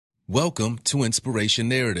Welcome to Inspiration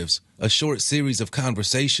Narratives, a short series of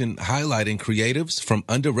conversation highlighting creatives from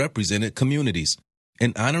underrepresented communities.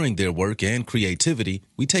 In honoring their work and creativity,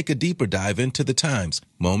 we take a deeper dive into the times,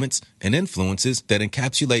 moments, and influences that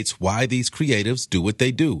encapsulates why these creatives do what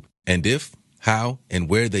they do, and if, how, and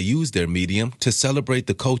where they use their medium to celebrate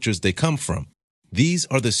the cultures they come from. These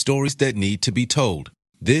are the stories that need to be told.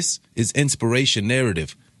 This is Inspiration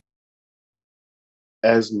Narrative.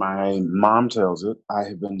 As my mom tells it, I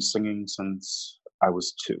have been singing since I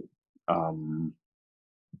was 2. Um,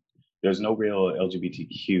 there's no real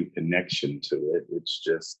LGBTQ connection to it. It's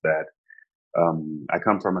just that I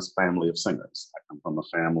come from a family of singers. I come from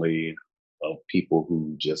a family of people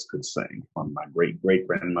who just could sing, from my great great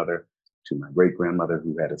grandmother to my great grandmother,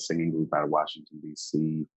 who had a singing group out of Washington,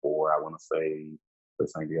 D.C. for, I want to say, they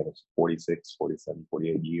sang together for 46, 47,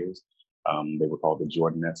 48 years. They were called the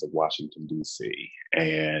Jordanettes of Washington, D.C.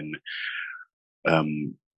 And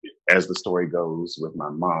um, as the story goes with my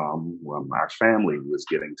mom, our family was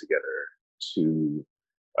getting together to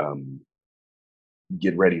um,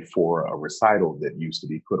 get ready for a recital that used to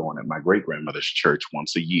be put on at my great grandmother's church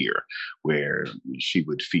once a year, where she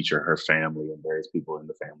would feature her family and various people in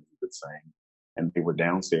the family who could sing. And they were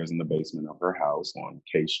downstairs in the basement of her house on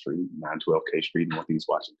K Street, 912 K Street, Northeast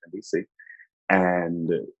Washington, D.C. And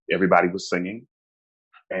everybody was singing.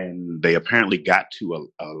 And they apparently got to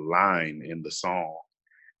a line in the song,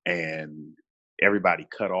 and everybody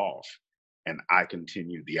cut off, and I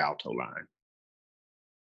continued the alto line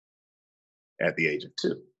at the age of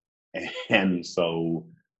 2. And so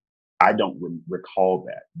I don't recall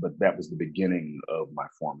that, but that was the beginning of my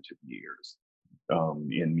formative years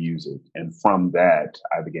in music. And from that,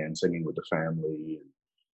 I began singing with the family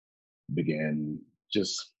and began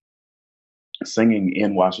just singing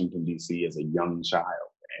in Washington, D.C. as a young child.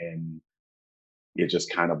 And it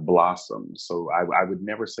just kind of blossomed. So I would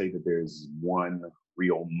never say that there's one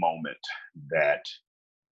real moment that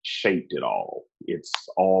shaped it all. It's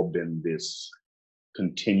all been this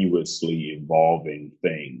continuously evolving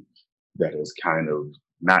thing that has kind of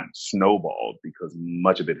not snowballed, because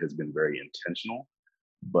much of it has been very intentional,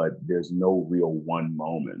 but there's no real one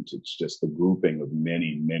moment. It's just a grouping of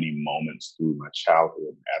many, many moments through my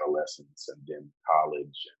childhood, adolescence, and then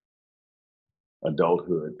college,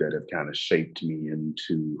 adulthood, that have kind of shaped me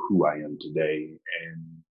into who I am today. And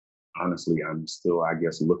honestly, I'm still, I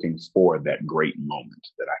guess, looking for that great moment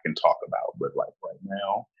that I can talk about. But like right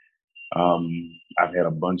now, I've had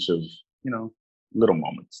a bunch of, little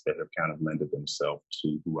moments that have kind of lended themselves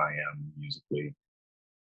to who I am musically.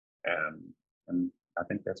 And I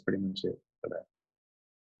think that's pretty much it for that.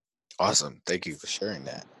 Awesome. Thank you for sharing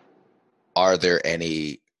that. Are there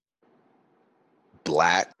any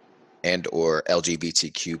Black and or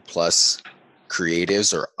LGBTQ plus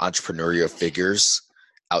creatives or entrepreneurial figures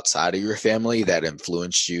outside of your family that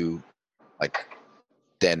influenced you, like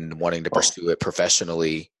then wanting to pursue it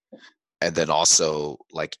professionally, and then also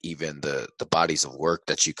like even the bodies of work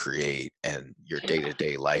that you create and your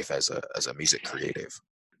day-to-day life as a music creative?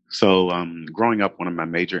 So growing up, one of my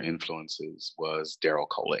major influences was Daryl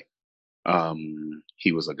Coley.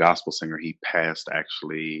 He was a gospel singer. He passed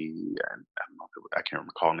actually, I don't know if I can't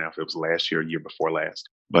recall now if it was last year or year before last,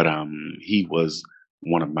 but he was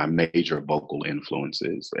one of my major vocal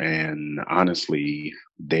influences. And honestly,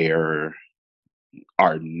 there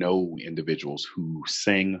are no individuals who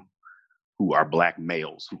sing, who are Black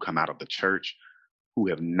males, who come out of the church, who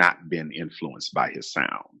have not been influenced by his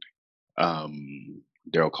sound.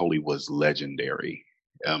 Daryl Coley was legendary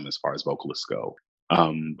as far as vocalists go.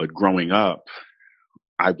 But growing up,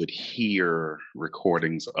 I would hear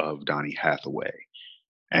recordings of Donny Hathaway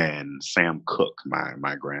and Sam Cooke.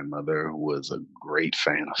 My grandmother was a great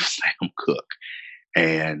fan of Sam Cooke.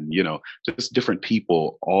 And, just different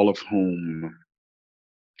people, all of whom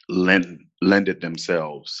lended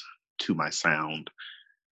themselves to my sound,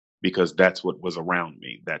 because that's what was around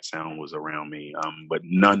me. That sound was around me, but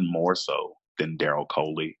none more so than Daryl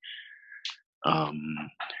Coley.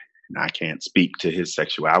 I can't speak to his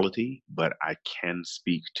sexuality, but I can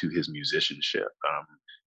speak to his musicianship.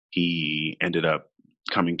 He ended up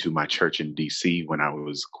coming to my church in DC when I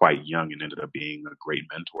was quite young and ended up being a great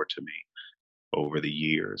mentor to me over the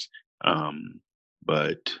years.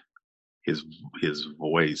 But his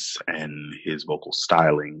voice and his vocal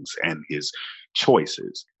stylings and his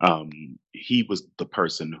choices, he was the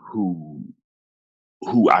person who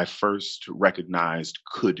I first recognized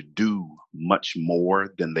could do much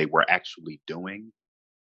more than they were actually doing,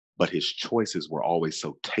 but his choices were always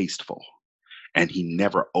so tasteful. And he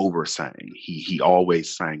never oversang. He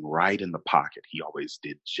always sang right in the pocket. He always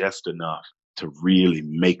did just enough to really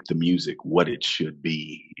make the music what it should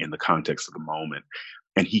be in the context of the moment.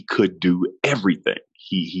 And he could do everything.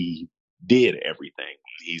 He did everything.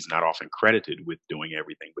 He's not often credited with doing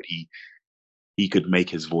everything, but he could make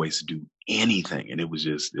his voice do anything. And it was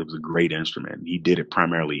a great instrument. He did it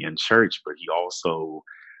primarily in church, but he also,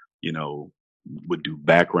 you know, would do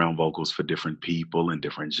background vocals for different people in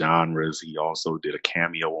different genres. He also did a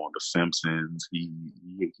cameo on The Simpsons. He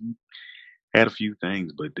had a few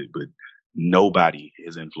things, but nobody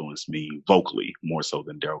has influenced me vocally more so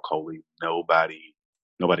than Daryl Coley.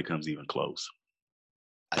 Nobody comes even close.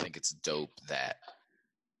 I think it's dope that,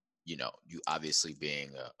 you obviously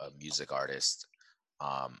being a music artist,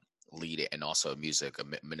 lead it, and also a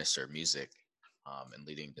minister of music, and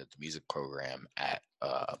leading the music program at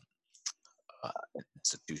an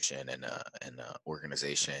institution and an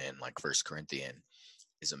organization like First Corinthian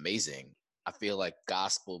is amazing. I feel like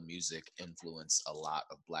gospel music influenced a lot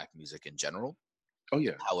of Black music in general. Oh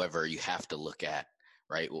yeah. However, you have to look at,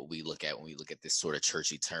 right, what we look at when we look at this sort of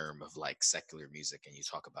churchy term of like secular music, and you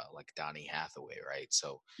talk about like Donny Hathaway, right?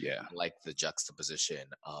 So yeah, like the juxtaposition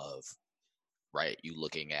of, right, you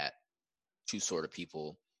looking at two sort of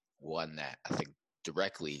people, one that I think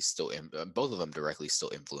directly still, both of them directly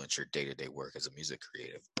still influence your day-to-day work as a music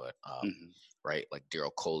creative, but right, like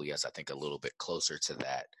Daryl Coley is, I think, a little bit closer to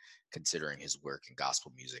that, considering his work in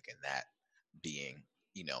gospel music and that being,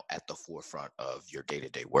 at the forefront of your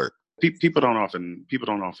day-to-day work. People don't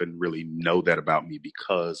often really know that about me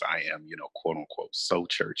because I am, quote unquote, so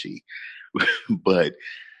churchy. But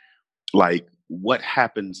like what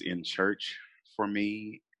happens in church for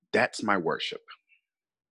me, that's my worship.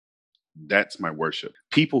 That's my worship.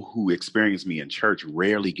 People who experience me in church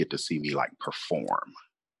rarely get to see me like perform.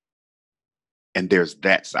 And there's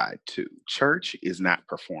that side too. Church is not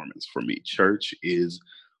performance for me. Church is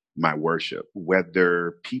my worship.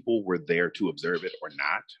 Whether people were there to observe it or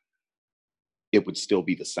not, it would still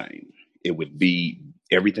be the same. It would be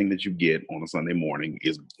everything that you get on a Sunday morning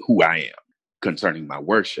is who I am concerning my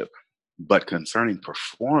worship. But concerning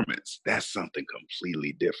performance, that's something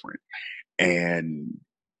completely different. And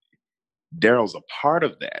Daryl's a part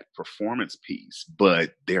of that performance piece,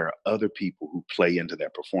 but there are other people who play into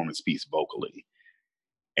that performance piece vocally.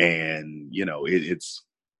 And,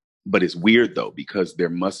 but it's weird though, because there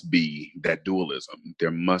must be that dualism.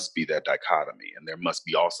 There must be that dichotomy. And there must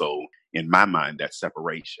be also, in my mind, that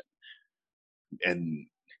separation. And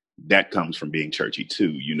that comes from being churchy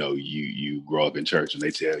too. You grow up in church and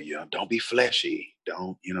they tell you, don't be fleshy.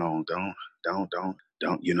 Don't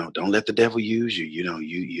let the devil use you.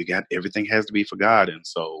 You got, everything has to be for God. And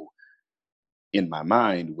so in my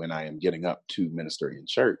mind, when I am getting up to minister in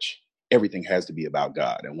church, everything has to be about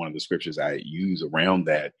God. And one of the scriptures I use around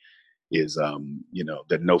that is,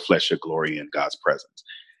 that no flesh should glory in God's presence.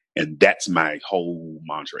 And that's my whole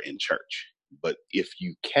mantra in church. But if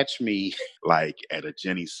you catch me like at a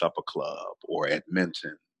Jenny's Supper Club or at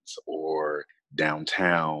Minton's or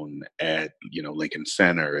downtown at, Lincoln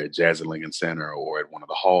Center, at Jazz at Lincoln Center, or at one of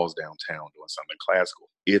the halls downtown doing something classical,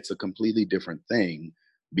 it's a completely different thing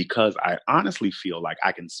because I honestly feel like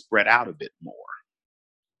I can spread out a bit more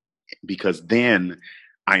because then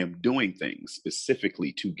I am doing things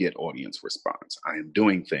specifically to get audience response. I am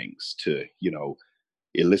doing things to,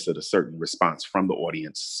 elicit a certain response from the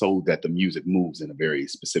audience so that the music moves in a very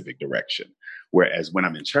specific direction. Whereas when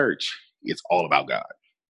I'm in church, it's all about God.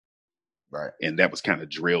 Right. And that was kind of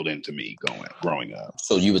drilled into me growing up.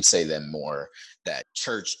 So you would say then more that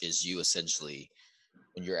church is you essentially,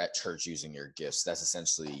 when you're at church using your gifts, that's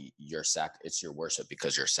essentially it's your worship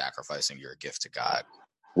because you're sacrificing your gift to God.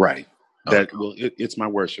 Right. It's my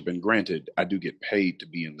worship. And granted, I do get paid to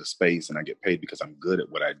be in the space and I get paid because I'm good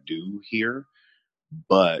at what I do here.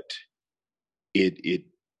 But it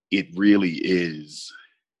really is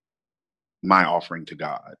my offering to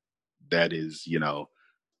God. That is,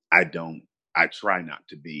 I try not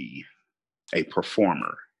to be a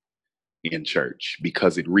performer in church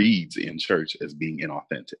because it reads in church as being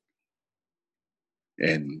inauthentic.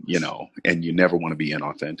 And, and you never want to be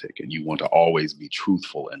inauthentic, and you want to always be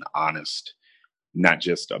truthful and honest, not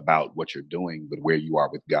just about what you're doing, but where you are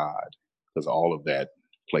with God, because all of that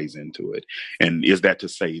plays into it. And is that to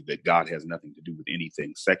say that God has nothing to do with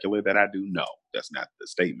anything secular that I do? No, that's not the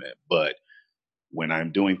statement. But when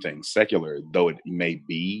I'm doing things secular, though it may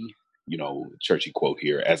be, churchy quote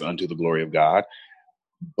here, as unto the glory of God,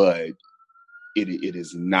 but it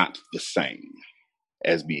is not the same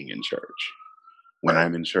as being in church. When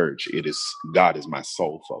I'm in church, God is my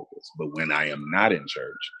sole focus. But when I am not in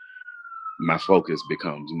church, my focus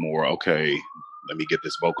becomes more, okay, let me get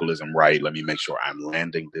this vocalism right. Let me make sure I'm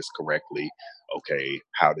landing this correctly. Okay,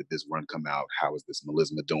 how did this run come out? How is this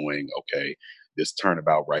melisma doing? Okay, this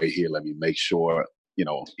turnabout right here. Let me make sure,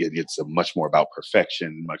 it's a much more about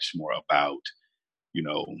perfection, much more about, you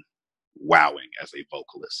know, wowing as a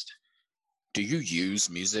vocalist. Do you use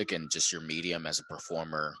music and just your medium as a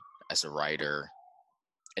performer, as a writer,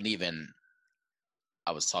 and even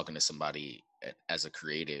I was talking to somebody as a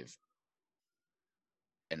creative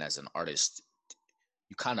and as an artist,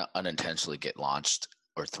 you kind of unintentionally get launched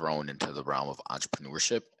or thrown into the realm of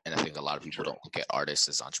entrepreneurship. And I think a lot of people don't look at artists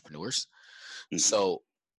as entrepreneurs. Mm-hmm. So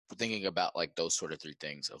thinking about like those sort of three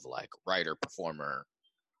things of like writer, performer,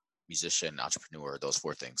 musician, entrepreneur, those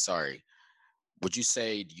four things. Sorry. Would you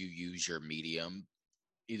say you use your medium,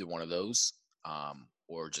 either one of those,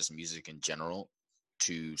 or just music in general,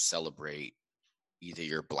 to celebrate either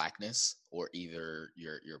your Blackness or either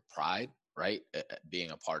your pride, right?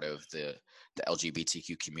 Being a part of the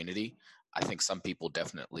LGBTQ community? I think some people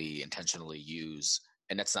definitely intentionally use,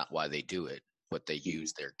 and that's not why they do it, but they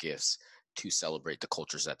use their gifts to celebrate the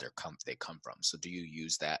cultures that they come from. So do you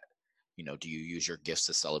use that? Do you use your gifts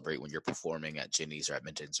to celebrate when you're performing at Ginny's or at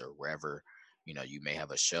Minton's or wherever, you may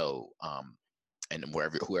have a show, and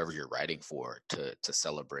whoever you're writing for to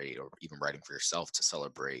celebrate, or even writing for yourself to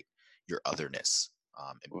celebrate your otherness,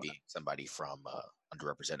 and being somebody from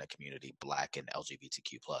underrepresented community, Black and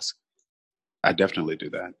LGBTQ plus? I definitely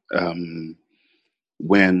do that.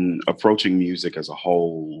 When approaching music as a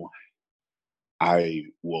whole,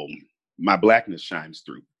 my Blackness shines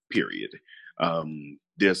through, period.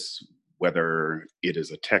 Whether it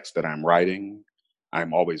is a text that I'm writing,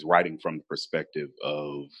 I'm always writing from the perspective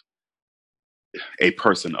of a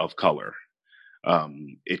person of color.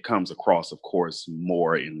 It comes across, of course,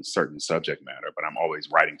 more in certain subject matter, but I'm always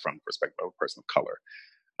writing from the perspective of a person of color.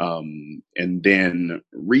 And then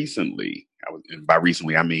recently, and by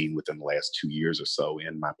recently, I mean within the last 2 years or so,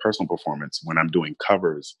 in my personal performance, when I'm doing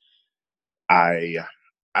covers, I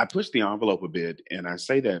push the envelope a bit. And I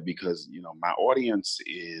say that because, my audience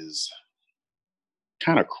is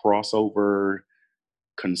kind of crossover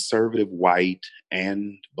conservative white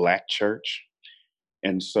and Black church.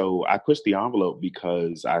 And so I push the envelope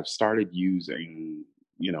because I've started using,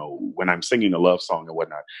 when I'm singing a love song and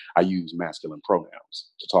whatnot, I use masculine pronouns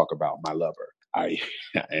to talk about my lover.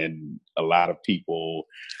 And a lot of people,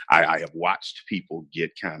 I have watched people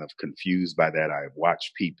get kind of confused by that. I've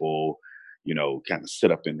watched people, kind of sit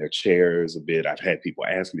up in their chairs a bit. I've had people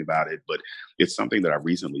ask me about it, but it's something that I've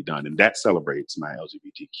recently done, and that celebrates my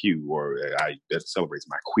LGBTQ, that celebrates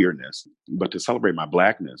my queerness. But to celebrate my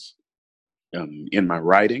Blackness, in my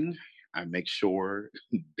writing, I make sure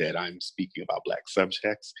that I'm speaking about Black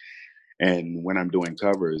subjects. And when I'm doing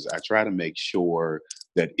covers, I try to make sure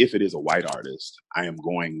that if it is a white artist, I am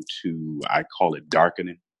going to, I call it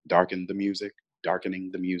darkening the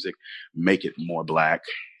music, make it more Black.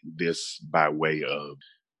 This by way of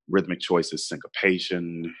rhythmic choices,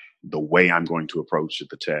 syncopation, the way I'm going to approach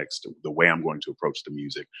the text, the way I'm going to approach the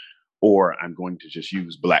music, or I'm going to just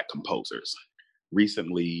use Black composers.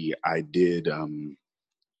 Recently, I did,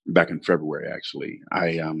 back in February, actually,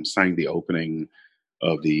 I sang the opening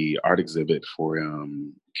of the art exhibit for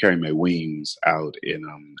Carrie Mae Weems out in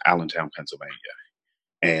Allentown, Pennsylvania.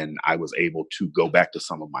 And I was able to go back to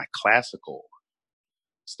some of my classical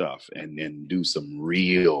stuff and then do some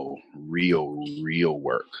real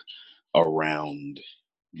work around,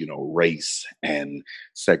 race and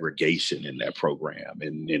segregation in that program.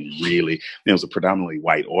 And really, it was a predominantly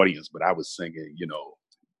white audience, but I was singing,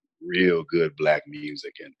 real good Black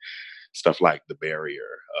music and stuff like The Barrier,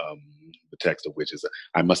 the text of which is,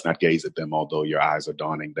 I must not gaze at them, although your eyes are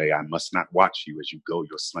dawning day. I must not watch you as you go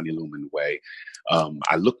your sun illumined way.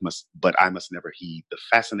 But I must never heed the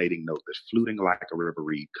fascinating note that fluting like a river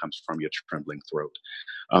reed comes from your trembling throat.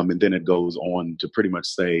 And then it goes on to pretty much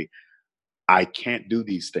say, I can't do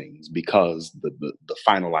these things because the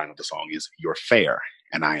final line of the song is, you're fair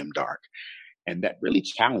and I am dark. And that really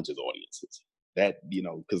challenges audiences. That,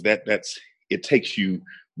 because it takes you,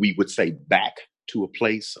 we would say, back to a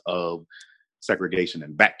place of segregation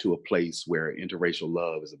and back to a place where interracial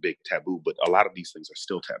love is a big taboo. But a lot of these things are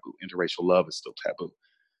still taboo. Interracial love is still taboo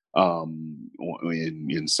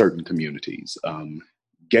in certain communities.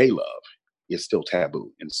 Gay love is still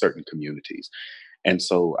taboo in certain communities. And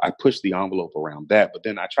so I push the envelope around that. But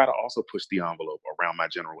then I try to also push the envelope around my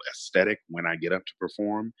general aesthetic when I get up to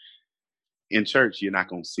perform. In church, you're not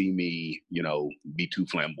going to see me, be too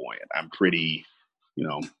flamboyant. I'm pretty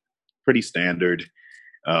standard.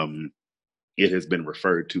 It has been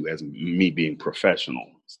referred to as me being professional.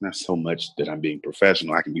 It's not so much that I'm being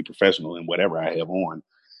professional. I can be professional in whatever I have on,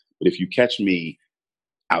 But if you catch me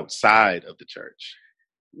outside of the church,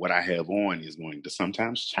 what I have on is going to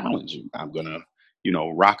sometimes challenge you. I'm going to,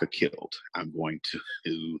 rock a kilt. I'm going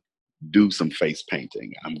to do some face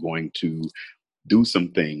painting. I'm going to do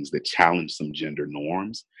some things that challenge some gender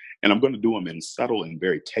norms. And I'm going to do them in subtle and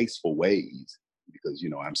very tasteful ways because,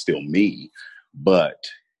 I'm still me, but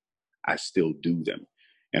I still do them.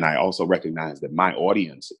 And I also recognize that my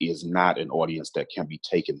audience is not an audience that can be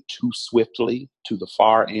taken too swiftly to the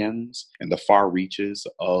far ends and the far reaches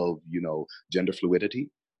of, gender fluidity.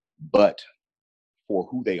 But for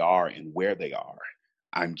who they are and where they are,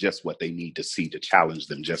 I'm just what they need to see to challenge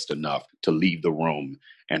them just enough to leave the room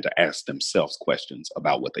and to ask themselves questions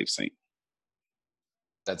about what they've seen.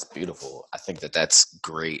 That's beautiful. I think that that's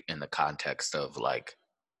great in the context of like,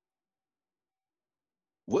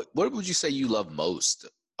 what would you say you love most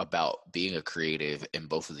about being a creative in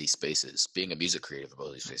both of these spaces, being a music creative in both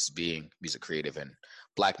of these spaces, being music creative in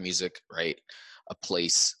Black music, right? A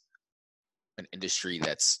place, an industry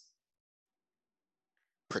that's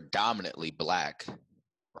predominantly Black,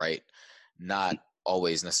 right? Not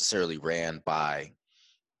always necessarily ran by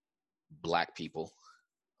Black people,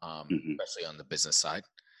 especially on the business side.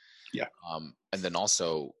 Yeah. And then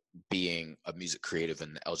also being a music creative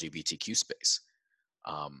in the LGBTQ space,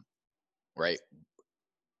 right?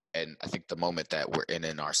 And I think the moment that we're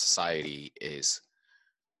in our society is,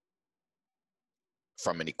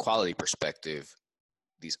 from an equality perspective,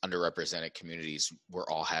 these underrepresented communities, we're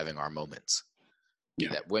all having our moments. Be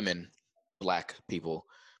that women, Black people,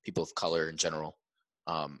 people of color in general,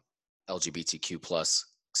 LGBTQ plus,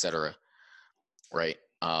 etc. Right.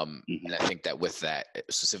 And I think that with that,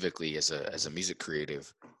 specifically as a music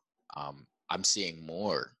creative, I'm seeing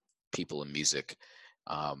more people in music,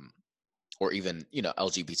 or even,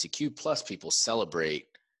 LGBTQ plus people celebrate,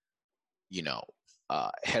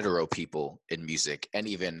 hetero people in music, and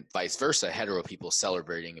even vice versa, hetero people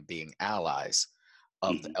celebrating and being allies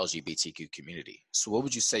of the LGBTQ community. So what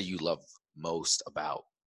would you say you love most about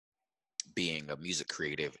being a music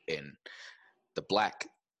creative in the Black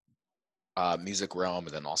music realm,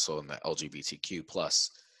 and then also in the LGBTQ plus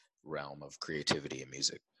realm of creativity and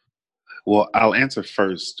music? Well, I'll answer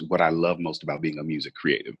first what I love most about being a music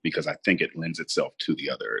creative, because I think it lends itself to the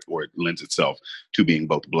other, or it lends itself to being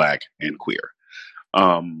both Black and queer.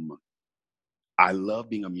 I love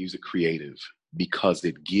being a music creative because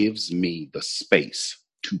it gives me the space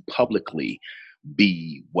to publicly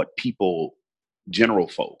be what people, general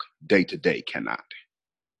folk, day to day cannot.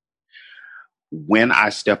 When I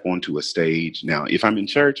step onto a stage, now, if I'm in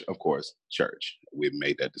church, of course, church, we've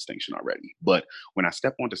made that distinction already. But when I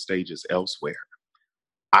step onto stages elsewhere,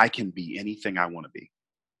 I can be anything I want to be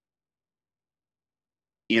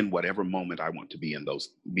in whatever moment I want to be in,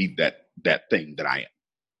 be that thing that I am.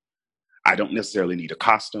 I don't necessarily need a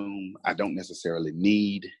costume. I don't necessarily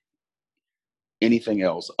need anything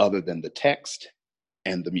else other than the text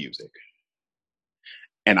and the music.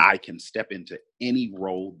 And I can step into any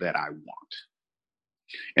role that I want.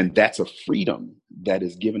 And that's a freedom that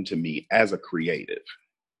is given to me as a creative.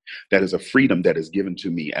 That is a freedom that is given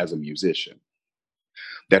to me as a musician.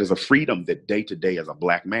 That is a freedom that day to day as a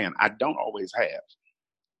Black man, I don't always have.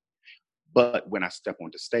 But when I step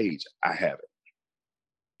onto stage, I have it.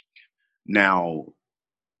 Now,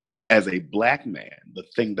 as a Black man, the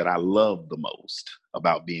thing that I love the most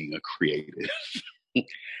about being a creative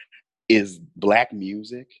is Black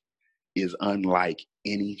music is unlike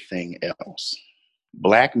anything else.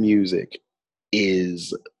 Black music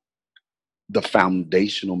is the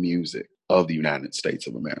foundational music of the United States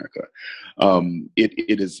of America.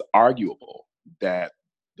 It is arguable that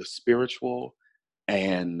the spiritual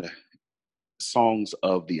and songs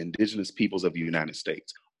of the indigenous peoples of the United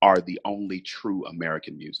States are the only true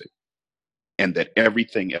American music, and that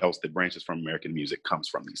everything else that branches from American music comes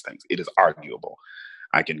from these things. It is arguable.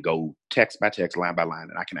 I can go text by text, line by line,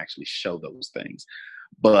 and I can actually show those things.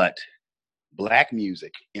 But Black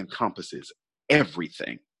music encompasses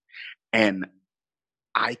everything. And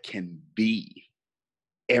I can be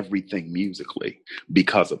everything musically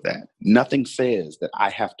because of that. Nothing says that I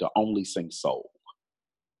have to only sing soul.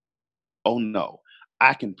 Oh no,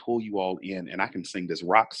 I can pull you all in and I can sing this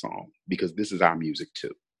rock song because this is our music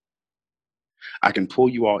too. I can pull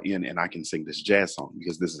you all in and I can sing this jazz song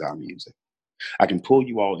because this is our music. I can pull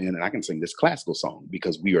you all in and I can sing this classical song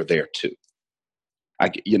because we are there too.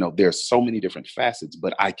 There's so many different facets,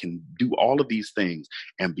 but I can do all of these things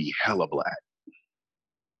and be hella Black.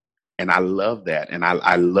 And I love that. And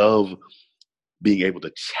I love being able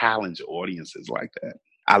to challenge audiences like that.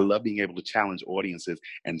 I love being able to challenge audiences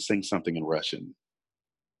and sing something in Russian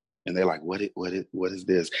And they're like, what is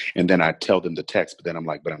this? And then I tell them the text, but then I'm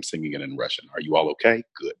like, but I'm singing it in Russian. Are you all okay?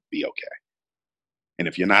 Good. Be okay. And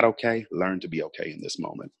if you're not okay, learn to be okay in this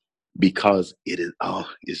moment, because it is,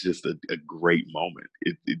 it's just a great moment.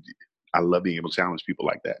 I love being able to challenge people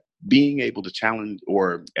like that. Being able to challenge,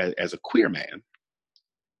 or as a queer man,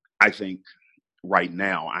 I think right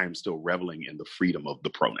now I am still reveling in the freedom of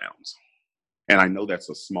the pronouns. And I know that's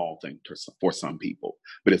a small thing for some people,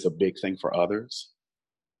 but it's a big thing for others.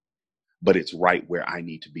 But it's right where I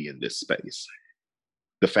need to be in this space.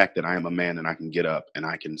 The fact that I am a man and I can get up and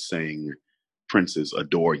I can sing Prince's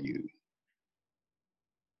Adore You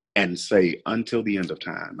and say, until the end of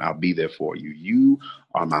time, I'll be there for you. You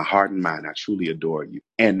are my heart and mind. I truly adore you.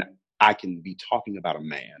 And I can be talking about a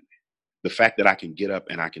man. The fact that I can get up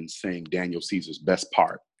and I can sing Daniel Caesar's Best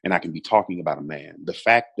Part, and I can be talking about a man. The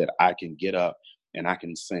fact that I can get up and I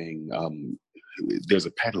can sing, there's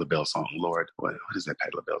a Patti LaBelle song, Lord, what is that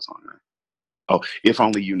Patti LaBelle song? Oh, If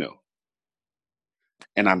Only You Knew.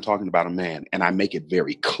 And I'm talking about a man, and I make it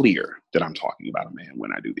very clear that I'm talking about a man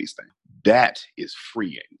when I do these things. That is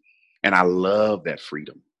freeing. And I love that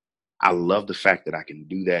freedom. I love the fact that I can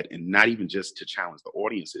do that, and not even just to challenge the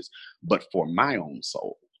audiences, but for my own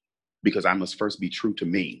soul, because I must first be true to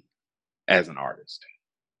me as an artist.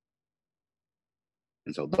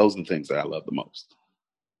 And so those are the things that I love the most.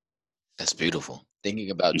 That's beautiful. Thinking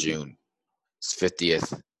about Mm-hmm. June, it's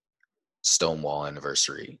 50th Stonewall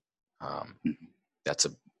anniversary. Mm-hmm. That's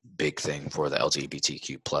a big thing for the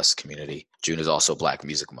LGBTQ plus community. June is also Black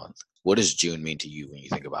Music Month. What does June mean to you when you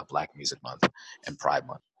think about Black Music Month and Pride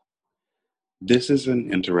Month? This is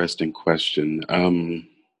an interesting question.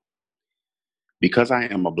 Because I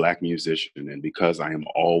am a Black musician and because I am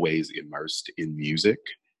always immersed in music,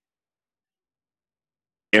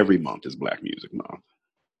 every month is Black Music Month.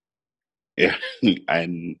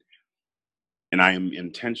 and I am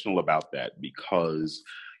intentional about that because,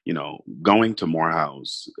 going to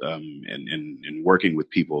Morehouse and working with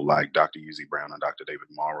people like Dr. Uzi Brown and Dr. David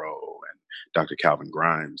Morrow and Dr. Calvin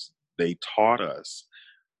Grimes, they taught us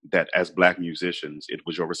that as Black musicians, it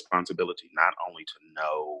was your responsibility not only to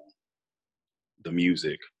know the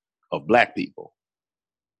music of Black people,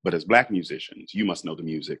 but as Black musicians, you must know the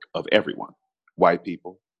music of everyone: white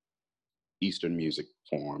people, Eastern music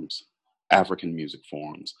forms, African music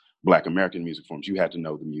forms, Black American music forms. You had to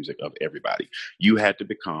know the music of everybody. You had to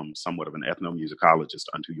become somewhat of an ethnomusicologist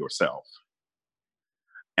unto yourself.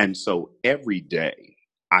 And so every day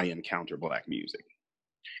I encounter Black music.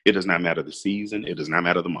 It does not matter the season, it does not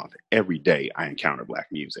matter the month. Every day I encounter Black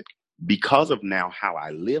music. Because of now how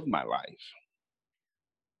I live my life,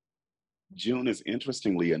 June is,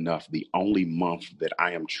 interestingly enough, the only month that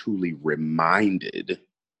I am truly reminded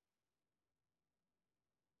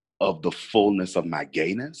of the fullness of my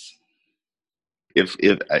gayness.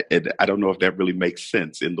 I don't know if that really makes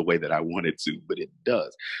sense in the way that I want it to, but it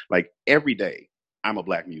does. Like every day, I'm a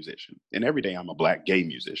Black musician, and every day I'm a Black gay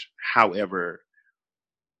musician. However,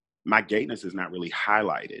 my gayness is not really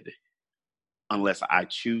highlighted unless I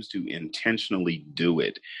choose to intentionally do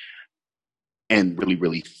it and really,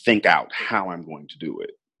 really think out how I'm going to do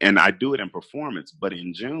it. And I do it in performance, but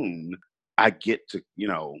in June, I get to,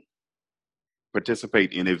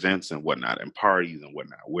 participate in events and whatnot and parties and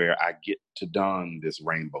whatnot, where I get to don this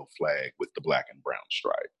rainbow flag with the Black and brown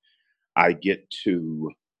stripe. I get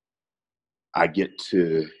to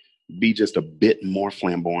be just a bit more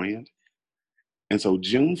flamboyant. And so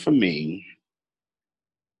June for me,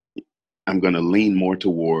 I'm going to lean more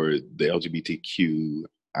toward the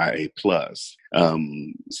LGBTQIA plus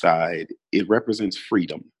side. It represents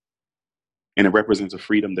freedom. And it represents a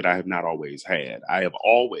freedom that I have not always had. I have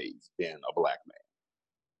always been a Black man.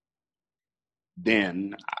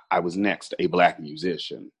 Then I was next a Black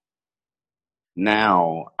musician.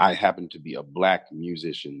 Now I happen to be a Black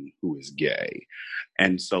musician who is gay.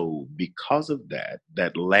 And so because of that,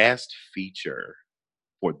 that last feature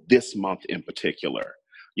for this month in particular,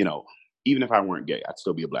 even if I weren't gay, I'd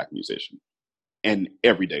still be a Black musician. And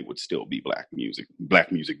every day would still be Black music.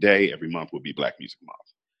 Black Music Day, every month would be Black Music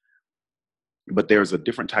Month. But there's a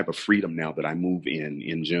different type of freedom now that I move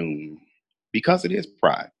in June because it is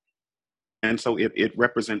Pride. And so it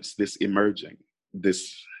represents this emerging,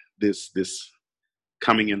 this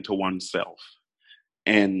coming into oneself.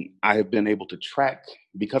 And I have been able to track,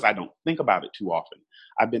 because I don't think about it too often,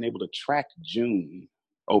 I've been able to track June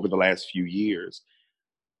over the last few years.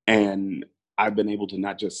 And I've been able to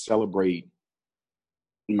not just celebrate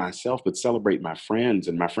myself, but celebrate my friends.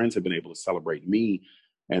 And my friends have been able to celebrate me.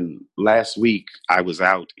 And last week I was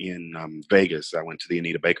out in Vegas. I went to the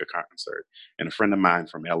Anita Baker concert, and a friend of mine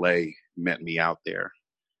from LA met me out there.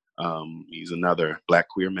 He's another Black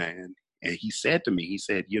queer man. And he said to me, he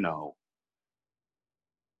said,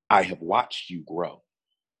 I have watched you grow.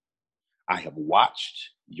 I have watched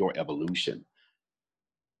your evolution.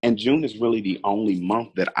 And June is really the only month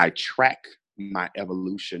that I track my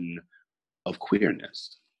evolution of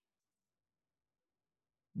queerness,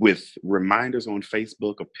 with reminders on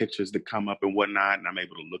Facebook of pictures that come up and whatnot. And I'm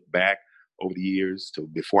able to look back over the years to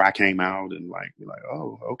before I came out and be like,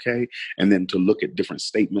 oh, okay. And then to look at different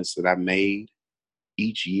statements that I've made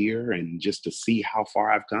each year and just to see how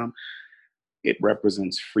far I've come. It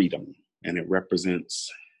represents freedom, and it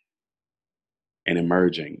represents an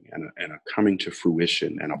emerging and a coming to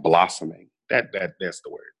fruition and a blossoming. That's the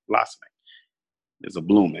word, blossoming. There's a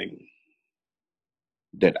blooming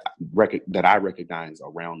that I recognize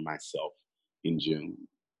around myself in June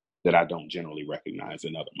that I don't generally recognize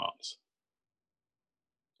in other months.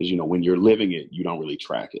 Because, when you're living it, you don't really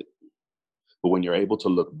track it. But when you're able to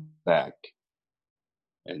look back,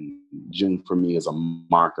 and June for me is a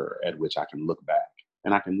marker at which I can look back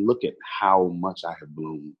and I can look at how much I have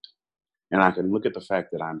bloomed. And I can look at the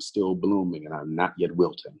fact that I'm still blooming and I'm not yet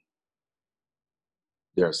wilting.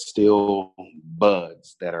 There are still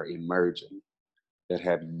buds that are emerging that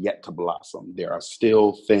have yet to blossom. There are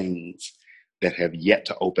still things that have yet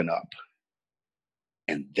to open up.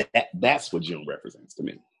 And that's what June represents to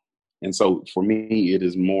me. And so for me,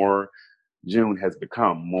 June has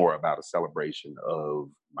become more about a celebration of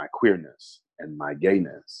my queerness and my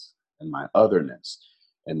gayness and my otherness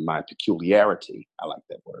and my peculiarity. I like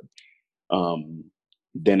that word.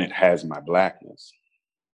 Then it has my Blackness.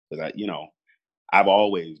 Because I've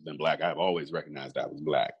always been Black. I've always recognized I was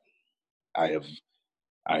Black. I have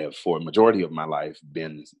for a majority of my life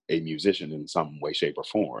been a musician in some way, shape, or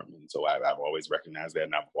form. And so I've always recognized that,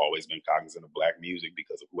 and I've always been cognizant of Black music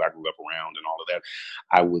because of who I grew up around and all of that.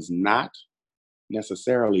 I was not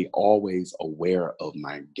necessarily always aware of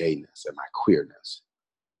my gayness and my queerness.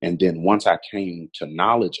 And then once I came to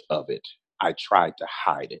knowledge of it, I tried to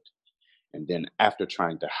hide it. And then after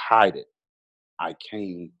trying to hide it, I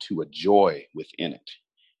came to a joy within it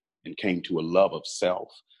and came to a love of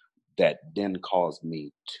self that then caused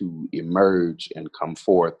me to emerge and come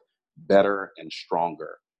forth better and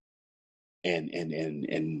stronger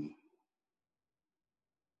and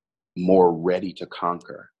more ready to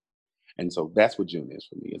conquer. And so that's what June is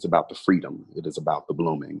for me. It's about the freedom. It is about the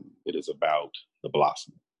blooming. It is about the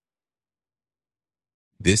blossom.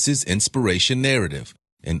 This is Inspiration Narrative,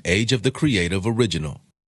 an Age of the Creative original.